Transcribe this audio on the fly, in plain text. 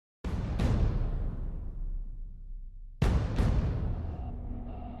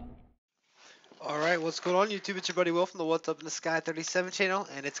Alright, what's going on YouTube? It's your buddy Will from the What's Up in the Sky 37 channel,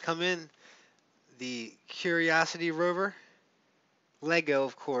 and it's come in the Curiosity Rover. Lego,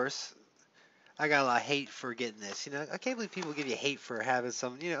 of course. I got a lot of hate for getting this. I can't believe people give you hate for having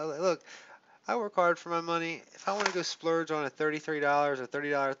some. Look, I work hard for my money. If I want to go splurge on a $33 or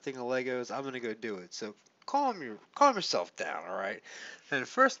 $30 thing of Legos, I'm going to go do it. So calm yourself down, alright? And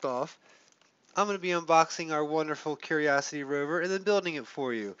first off, I'm going to be unboxing our wonderful Curiosity Rover and then building it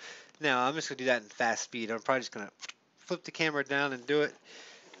for you. Now, I'm just going to do that in fast speed. I'm probably just going to flip the camera down and do it.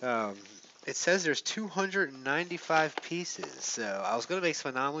 Um, it says there's 295 pieces, so I was going to make some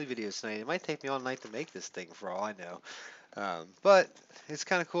anomaly videos tonight. It might take me all night to make this thing for all I know. But it's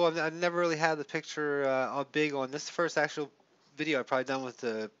kind of cool. I've never really had the picture all big on this. First actual video I've probably done with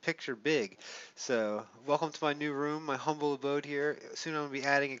the picture big. So welcome to my new room, my humble abode here. Soon I'm going to be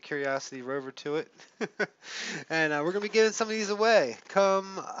adding a Curiosity Rover to it. And we're going to be giving some of these away. Actually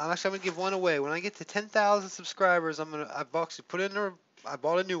I'm going to give one away. When I get to 10,000 subscribers, I've actually put in I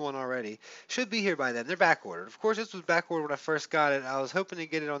bought a new one already. Should be here by then. They're back ordered. Of course, this was back ordered when I first got it. I was hoping to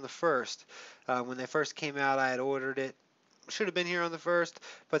get it on the first. When they first came out, I had ordered it. Should have been here on the first,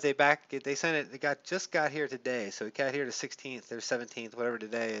 but they sent it. Just got here today, so it got here the 16th or 17th, whatever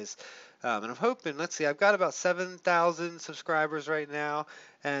today is. And I'm hoping. Let's see, I've got about 7,000 subscribers right now,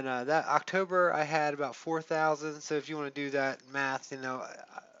 and that October I had about 4,000. So if you want to do that math,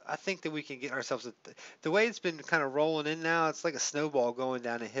 I think that we can get ourselves the way it's been kind of rolling in now. It's like a snowball going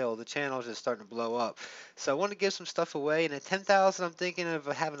down a hill. The channel is just starting to blow up. So I want to give some stuff away, and at 10,000, I'm thinking of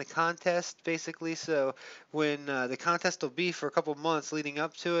having a contest basically. So when the contest will be for a couple months leading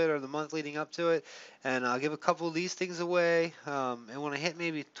up to it, or the month leading up to it, and I'll give a couple of these things away. And when I hit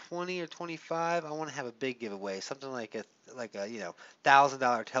maybe 20 or 25, I want to have a big giveaway, something like a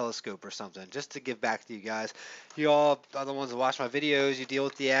 $1,000 telescope or something, just to give back to you guys. You all are the ones that watch my videos. You deal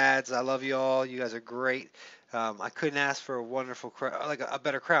with the ads. I love you all. You guys are great. I couldn't ask for a wonderful crowd, like a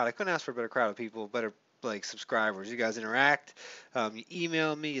better crowd. I couldn't ask for a better crowd of people, better like subscribers. You guys interact. You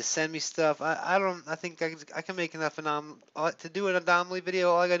email me. You send me stuff. I don't. I think I can make enough to do an anomaly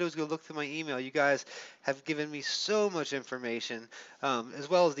video. All I gotta do is go look through my email. You guys have given me so much information, as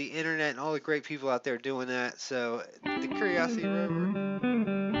well as the internet and all the great people out there doing that. So the Curiosity Rover.